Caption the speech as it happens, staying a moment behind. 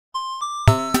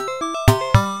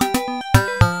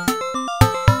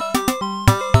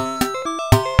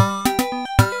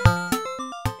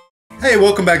Hey,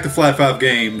 welcome back to Flat 5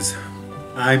 Games.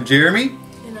 I'm Jeremy.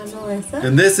 And I'm Melissa.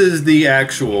 And this is the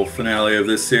actual finale of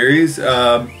this series.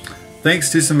 Thanks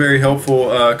to some very helpful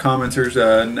commenters,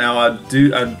 I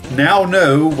now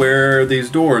know where these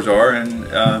doors are, and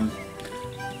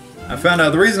I found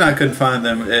out the reason I couldn't find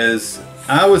them is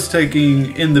I was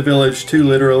taking In the Village too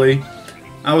literally.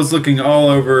 I was looking all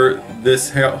over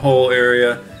this whole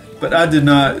area, but I did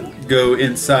not go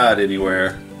inside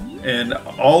anywhere. And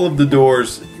all of the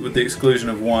doors, with the exclusion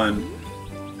of one,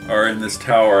 are in this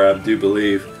tower, I do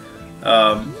believe.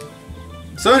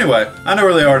 So anyway, I know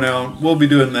where they are now. We'll be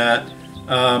doing that.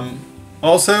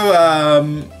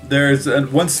 There's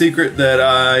one secret that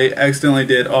I accidentally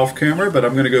did off camera, but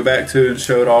I'm going to go back to and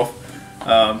show it off.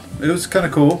 It was kind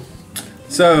of cool.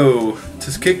 So,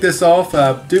 to kick this off,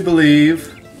 I do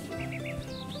believe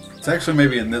it's actually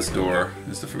maybe in this door.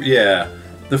 Yeah,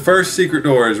 the first secret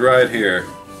door is right here.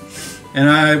 And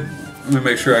let me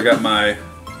make sure I got my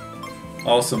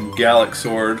awesome Gallic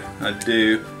sword. I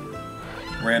do.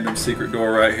 Random secret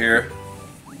door right here.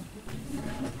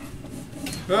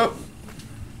 Oh.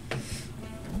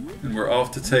 And we're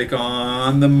off to take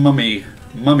on the mummy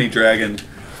dragon.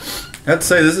 I have to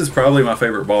say, this is probably my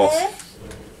favorite boss.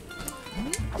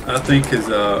 I think his,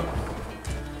 yeah.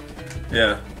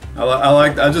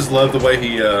 I just love the way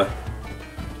he,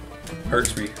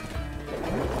 hurts me.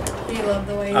 You love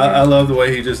the way he I love the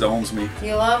way he just owns me.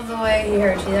 You love the way he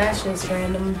hurts you. That's just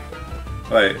random.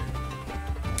 Wait.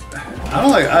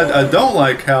 I don't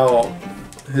like how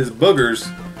his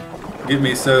boogers get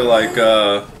me so like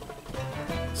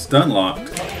stun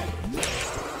locked.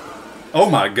 Oh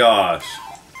my gosh.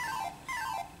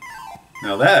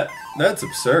 Now that's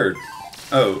absurd.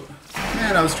 Oh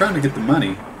man, I was trying to get the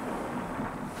money.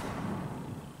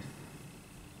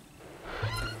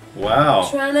 Wow.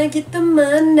 Trying to get the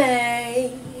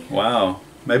money. Wow.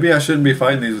 Maybe I shouldn't be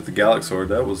fighting these with the Gallic sword.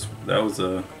 That was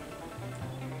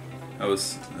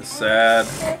sad.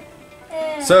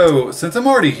 So, since I'm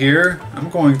already here, I'm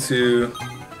going to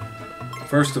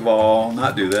first of all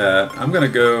not do that. I'm going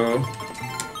to go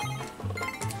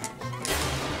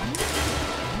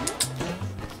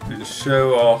and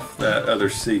show off that other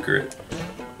secret.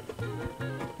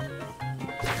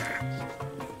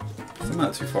 So I'm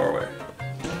not too far away.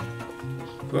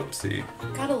 Whoopsie.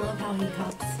 Gotta love how he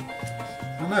cuts.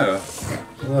 I know.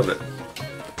 I love it.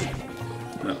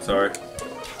 No, sorry.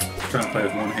 Trying to play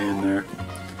with one hand there.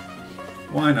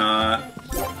 Why not?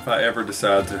 If I ever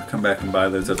decide to come back and buy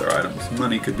those other items,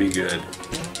 money could be good.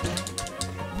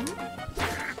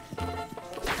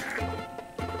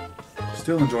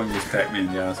 Still enjoying these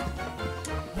Pac-Man, guys.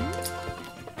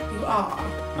 You are.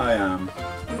 I am.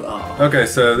 You are. Okay,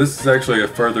 so this is actually a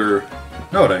further...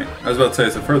 No, it ain't. I was about to say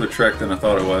it's a further trek than I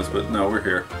thought it was, but no, we're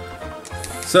here.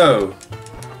 So,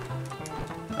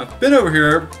 I've been over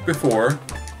here before,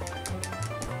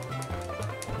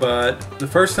 but the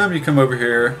first time you come over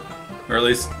here, or at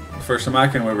least the first time I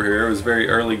came over here, it was a very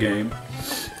early game,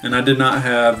 and I did not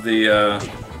have the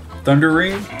Thunder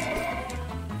Ring.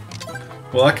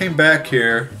 Well, I came back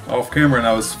here off camera and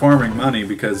I was farming money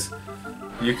because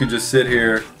you can just sit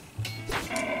here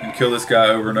and kill this guy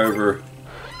over and over.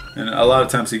 And a lot of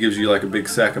times he gives you like a big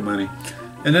sack of money.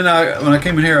 And then when I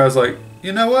came in here, I was like,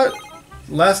 you know what?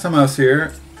 Last time I was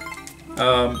here,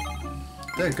 I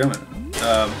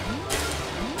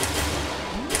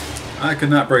could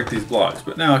not break these blocks,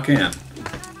 but now I can.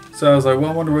 So I was like,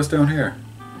 well, I wonder what's down here.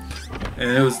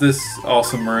 And it was this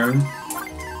awesome room.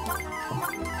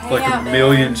 Like a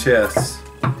million chests.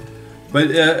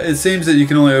 But it seems that you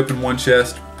can only open one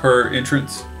chest per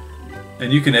entrance.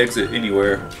 And you can exit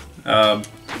anywhere.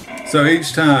 So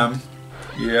each time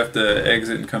you have to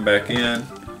exit and come back in.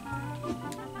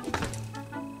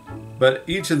 But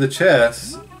each of the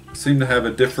chests seem to have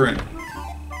a different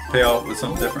payout with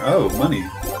something different. Oh, money.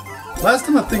 Last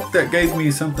time I think that gave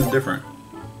me something different.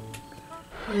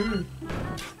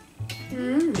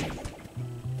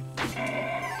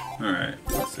 Alright,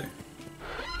 let's see.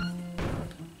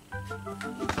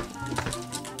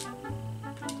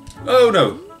 Oh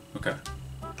no! Okay.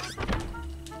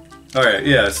 Alright,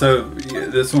 yeah, so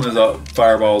this one is all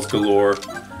fireballs galore.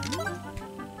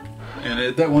 And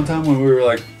at that one time when we were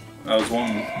like, I was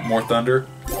wanting more thunder,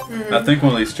 I think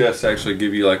one of these chests actually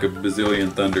give you like a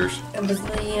bazillion thunders. A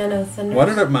bazillion of thunders? Why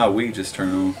did my Wii just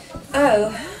turn on?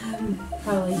 Oh,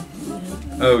 probably. Yeah.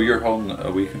 Oh, you're holding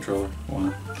a Wii controller?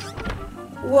 Why?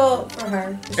 Well, for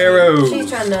her. Arrows! She's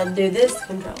trying to do this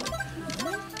controller.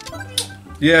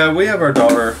 Yeah, we have our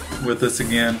daughter with us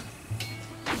again.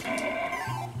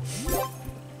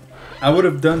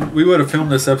 We would have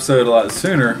filmed this episode a lot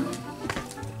sooner,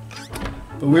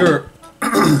 but we were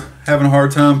having a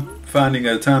hard time finding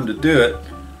a time to do it,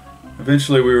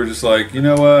 eventually we were just like, you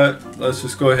know what? Let's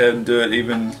just go ahead and do it,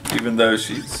 even though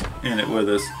she's in it with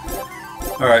us.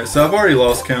 All right, so I've already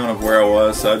lost count of where I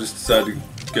was, so I just decided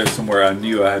to go somewhere I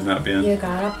knew I had not been. You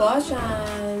got a potion.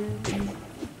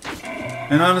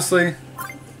 And honestly,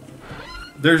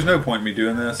 there's no point in me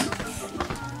doing this.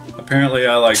 Apparently,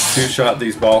 I like two-shot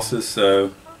these bosses,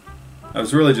 so I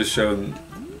was really just showing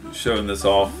this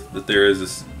off that there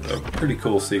is a pretty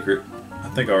cool secret. I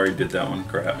think I already did that one.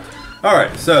 Crap. All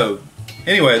right, so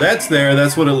anyway, that's there.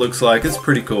 That's what it looks like. It's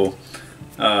pretty cool.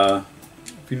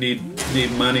 If you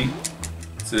need money,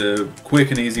 it's a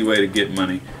quick and easy way to get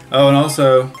money. Oh, and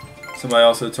also, somebody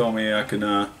also told me I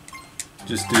can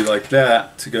just do like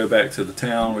that to go back to the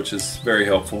town, which is very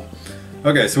helpful.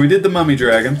 Okay, so we did the mummy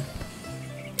dragon.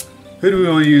 Who do we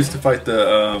want to use to fight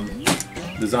the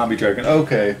zombie dragon?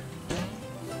 Okay.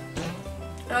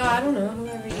 I don't know.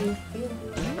 Whoever you feel.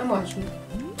 I'm watching.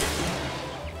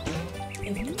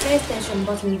 If the PlayStation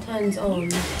button turns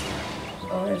on,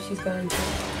 or if she's going to.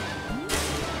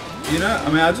 You know, I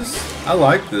mean, I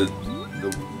like the.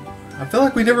 I feel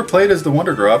like we never played as the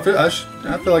Wonder Girl. I feel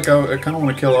like I kind of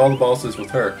want to kill all the bosses with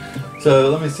her.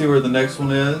 So let me see where the next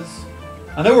one is.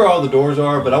 I know where all the doors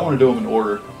are, but I want to do them in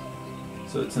order.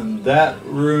 So it's in that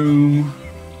room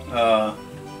by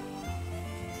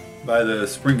the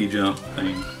springy jump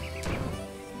thing.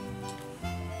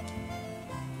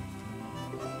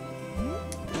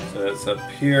 So it's up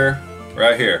here,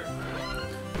 right here.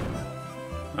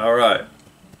 Alright.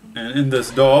 And in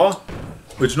this door,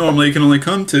 which normally you can only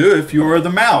come to if you are the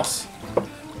mouse.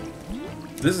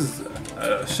 This is...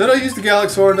 should I use the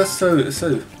Galaxy Sword? That's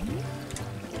so...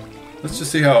 Let's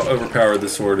just see how overpowered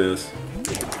this sword is.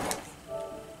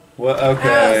 What?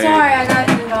 Okay. Oh, sorry, I got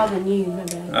involved in you. My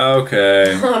bad.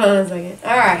 Okay. Hold on a second.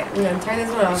 Alright, we're going to turn this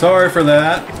one off. Sorry for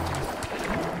that.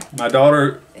 My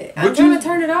daughter... I'm trying to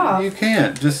turn it off. You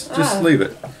can't. Just leave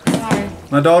it. Sorry.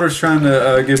 My daughter's trying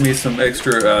to give me some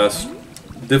extra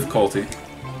difficulty.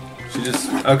 She just...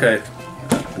 Okay.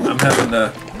 I'm having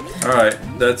the... Alright,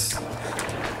 that's...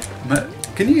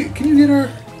 Can you get her?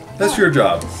 That's your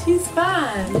job. She's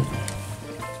fine.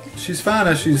 She's fine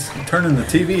as she's turning the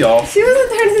TV off. She wasn't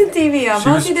turning the TV off.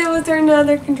 All she did was turn the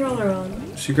other controller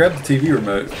on. She grabbed the TV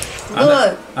remote.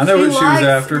 Look, I know what she was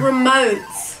after.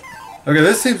 Remotes. Okay,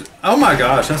 this seems... Oh my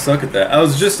gosh, I suck at that. I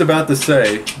was just about to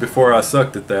say, before I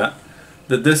sucked at that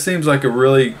this seems like a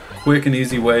really quick and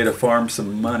easy way to farm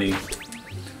some money.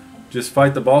 Just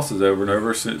fight the bosses over and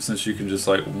over since you can just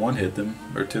like one hit them,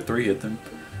 or three hit them.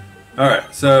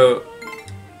 Alright, so...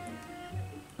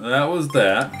 That was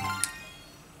that.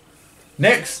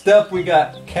 Next up, we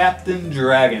got Captain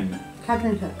Dragon.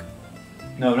 Captain Hook.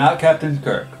 No, not Captain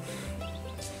Kirk.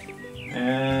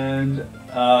 And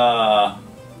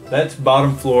that's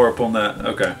bottom floor up on that.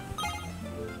 Okay.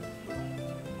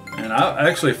 And I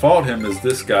actually fought him as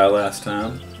this guy last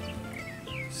time.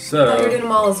 So you're doing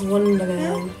them all as one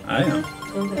guy. I am.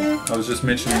 Okay. I was just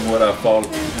mentioning what I fought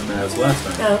him as last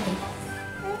time. Oh, okay.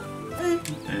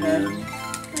 And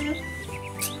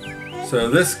so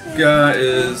this guy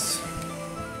is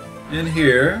in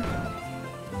here,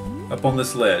 up on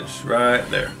this ledge, right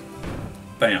there.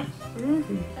 Bam.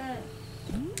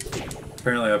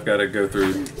 Apparently I've got to go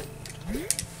through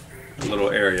a little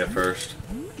area first.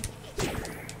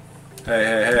 Hey,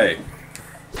 hey, hey.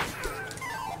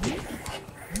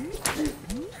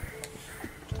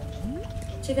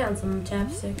 She found some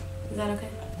chapstick. Is that okay?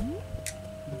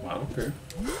 I don't care.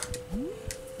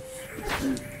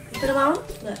 You put them on?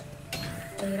 Look.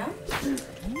 Take it out. And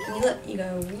you look, you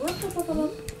go whoop, whoop, whoop,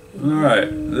 whoop. Alright,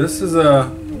 this is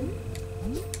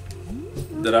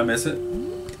Did I miss it?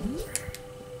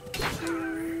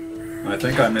 I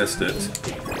think I missed it.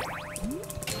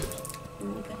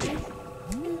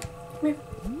 Come here.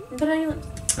 Put it on your lips.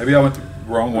 Maybe I went the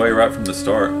wrong way right from the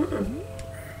start.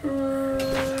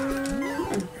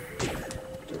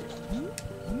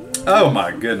 Oh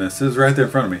my goodness, it was right there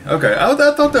in front of me. Okay, I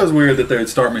thought that was weird that they would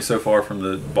start me so far from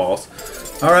the boss.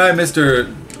 Alright,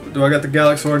 Mr. Do I got the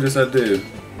Galaxy Sword? Yes, I do.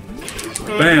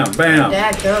 Bam, bam.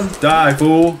 Dadgum. Die,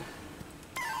 fool.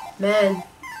 Man.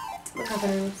 What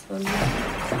happened to this one?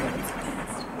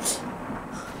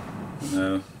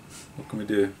 No. What can we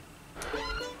do?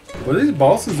 Well, these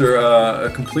bosses are a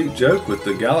complete joke with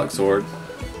the Galaxy Sword.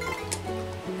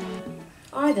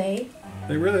 Are they?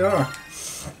 They really are.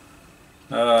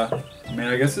 I mean,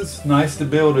 I guess it's nice to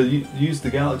be able to use the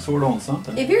Galaxy Sword on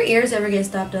something. If your ears ever get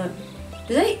stopped up,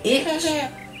 do they itch? You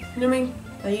know what I mean?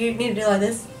 Like you need to do like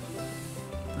this?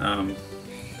 Hey,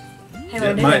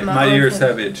 yeah, my ears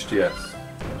have itched, yes.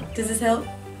 Does this help?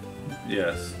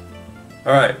 Yes.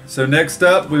 Alright, so next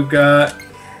up we've got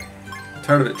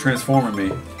Tired of it transforming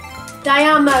me.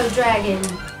 Dynamo Dragon.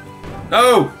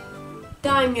 Oh!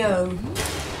 Dino.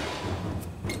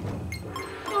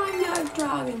 Dino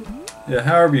Dragon. Yeah,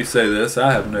 however you say this,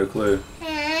 I have no clue.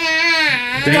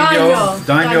 Dino.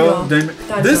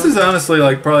 This is honestly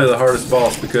like probably the hardest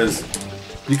boss because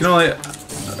you can only,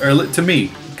 or to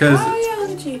me, because Oh yeah,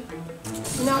 look at you.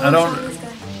 No, I don't.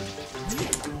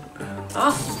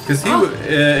 Oh. Because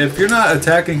if you're not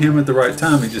attacking him at the right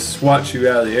time, he just swats you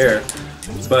out of the air.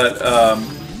 But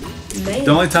the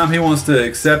only time he wants to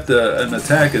accept an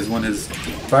attack is when his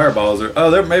fireballs are. Oh,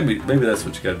 there maybe that's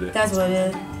what you gotta do. That's what it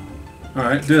is. All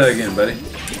right, do that again, buddy.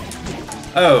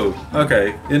 Oh,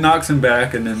 okay. It knocks him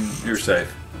back, and then you're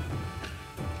safe.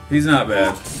 He's not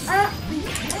bad.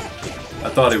 I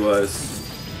thought he was.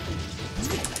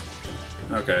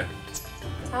 Okay.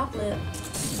 Top lip.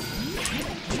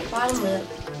 Bottom lip.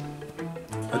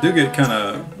 I do get kind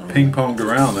of ping-ponged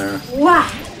around there. Wow!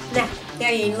 Now,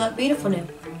 there you look beautiful now.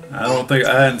 I don't think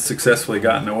I hadn't successfully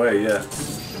gotten away yet.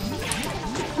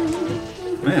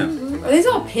 Man. Are these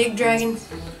all pig dragons?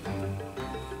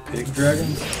 Pig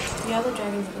dragons? The other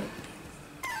dragons are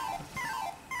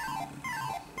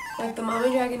like the mommy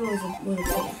dragon was a pig.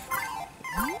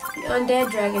 The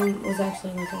undead dragon was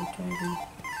actually like a dragon.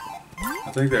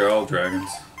 I think they're all dragons.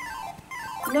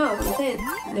 No, I'm saying,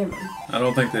 never mind. I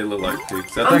don't think they look like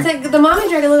pigs. I'm saying the mommy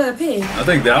dragon looked like a pig. I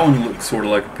think that one looked sort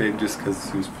of like a pig just because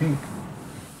he was pink.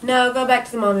 No, go back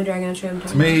to the mommy dragon. I'll show him.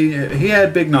 To me, he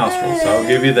had big nostrils, so I'll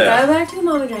give you that. Go back to the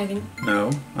mommy dragon. No,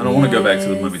 I don't want to go back to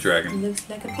the mummy It dragon. looks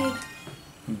like a pig.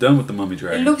 I'm done with the mummy It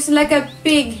dragon. looks like a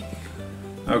pig.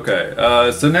 Okay,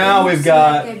 so now we've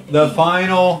got the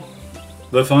final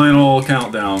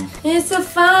countdown. It's the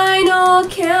final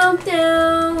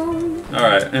countdown. All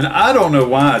right, and I don't know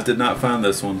why I did not find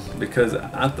this one because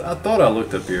I thought I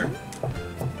looked up here.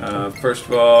 First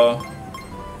of all,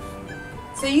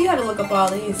 So you had to look up all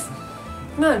these.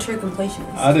 I'm not a true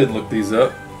completionist. I didn't look these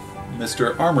up.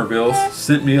 Mr. Armorville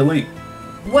sent me a link.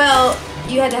 Well,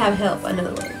 you had to have help, in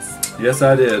other words. Yes,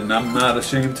 I did, and I'm not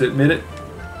ashamed to admit it.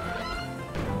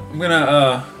 I'm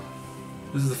gonna,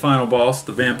 this is the final boss,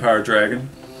 the vampire dragon.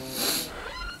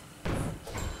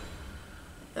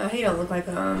 Oh, he don't look like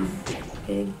a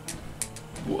pig.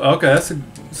 Okay, that's a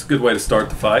good way to start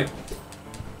the fight.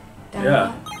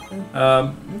 Yeah.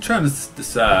 I'm trying to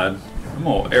decide. I'm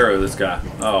gonna arrow this guy.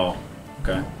 Oh,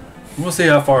 okay. We'll see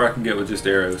how far I can get with just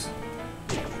arrows.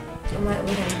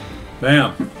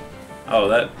 Bam.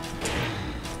 Oh,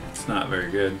 it's not very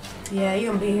good. Yeah, you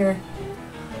gonna be here.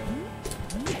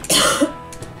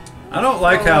 I don't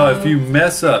like how if you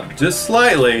mess up just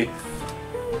slightly,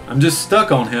 I'm just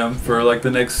stuck on him for like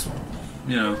the next,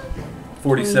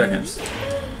 40 seconds.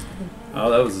 Oh,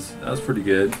 that was pretty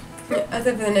good. I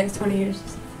said for the next 20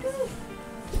 years.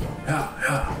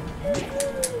 Yeah.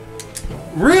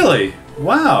 Really?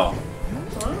 Wow.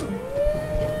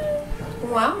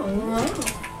 Wow.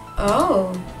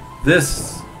 Oh.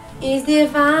 This is the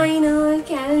final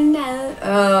countdown.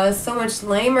 Oh, it's so much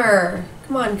lamer.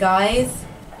 Come on, guys.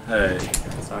 Hey.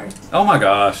 Sorry. Oh my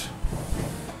gosh.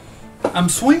 I'm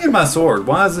swinging my sword.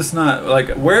 Why is this not,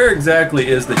 like, where exactly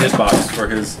is the hitbox for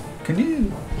his, can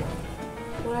you?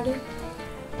 What'd I do?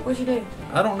 What'd you do?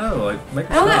 I don't know, like, make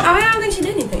it I stop. don't think she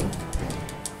did anything.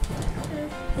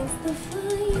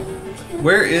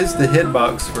 Where is the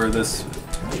hitbox for this?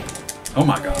 Oh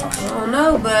my gosh. I don't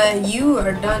know, but you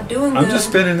are not doing I'm just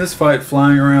spending this fight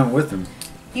flying around with him.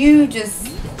 You just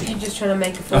trying to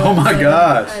make it. Oh my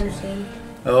gosh. I understand.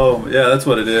 Oh, yeah, that's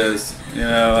what it is.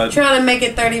 I trying to make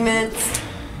it 30 minutes.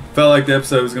 Felt like the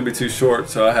episode was going to be too short,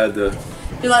 so I had to...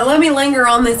 You're like, let me linger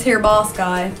on this here boss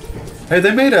guy. Hey,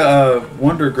 they made a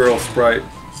Wonder Girl sprite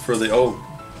for the old...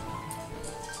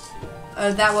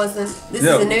 That wasn't... This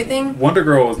is a new thing? Wonder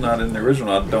Girl was not in the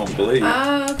original, I don't believe.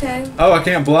 Oh, okay. Oh, I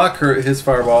can't block his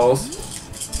fireballs.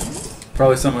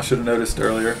 Probably something I should have noticed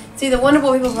earlier. See, the Wonder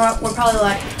Boy people were probably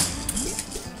like...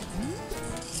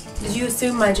 Did you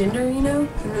assume my gender, And then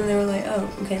they were like, oh,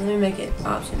 okay, let me make it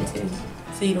option 2.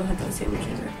 So you don't have to assume your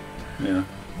gender. Yeah.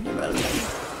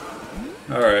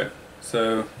 Alright,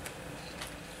 so...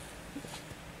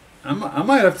 I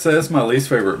might have to say that's my least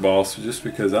favorite boss, just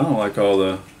because I don't like all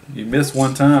the... You miss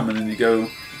one time and then you go...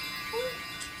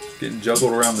 Getting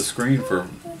juggled around the screen for...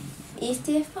 It's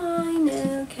the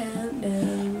final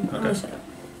countdown. Okay. I'm gonna shut up.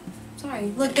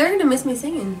 Sorry. Look, they're gonna miss me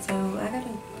singing, so I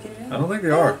gotta get it out. I don't think they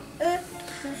are.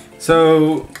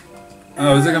 So,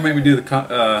 is it gonna make me do the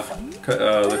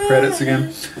credits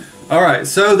again? All right,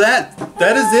 so that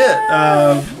is it.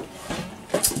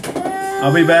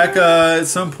 I'll be back at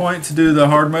some point to do the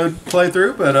hard mode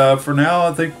playthrough, but for now,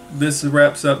 I think this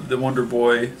wraps up the Wonder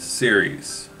Boy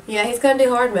series. Yeah, he's gonna do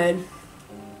hard mode.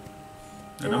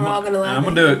 And we're all gonna laugh. I'm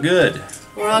gonna do it good.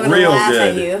 We're all gonna Real laugh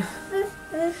good. at you.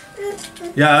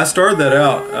 Yeah, I started that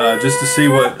out just to see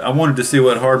what I wanted to see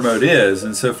what hard mode is,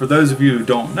 and so for those of you who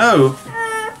don't know,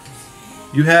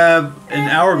 you have an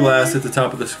hourglass at the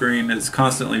top of the screen that's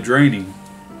constantly draining,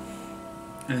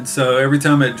 and so every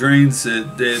time it drains,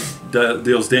 it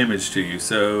deals damage to you.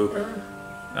 So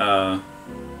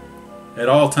at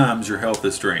all times, your health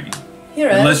is draining,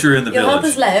 unless you're in the village. Your health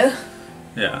is low.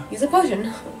 Yeah. Use a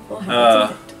potion.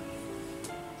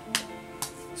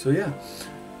 So yeah.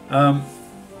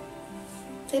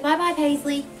 Say bye bye,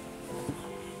 Paisley.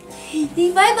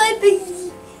 Say bye bye,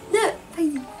 Paisley. No,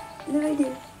 Paisley. No, I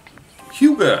do.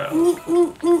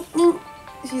 Hugo.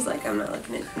 She's like, I'm not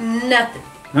looking at nothing.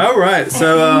 All right,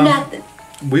 so nothing.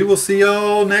 We will see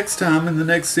y'all next time in the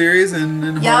next series and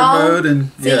in hard mode.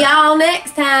 And see y'all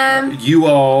next time. You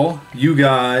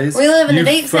guys. We live in a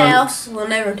deep south. We'll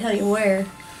never tell you where.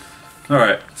 All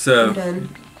right, so I'm done.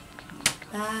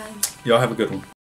 Bye. Y'all have a good one.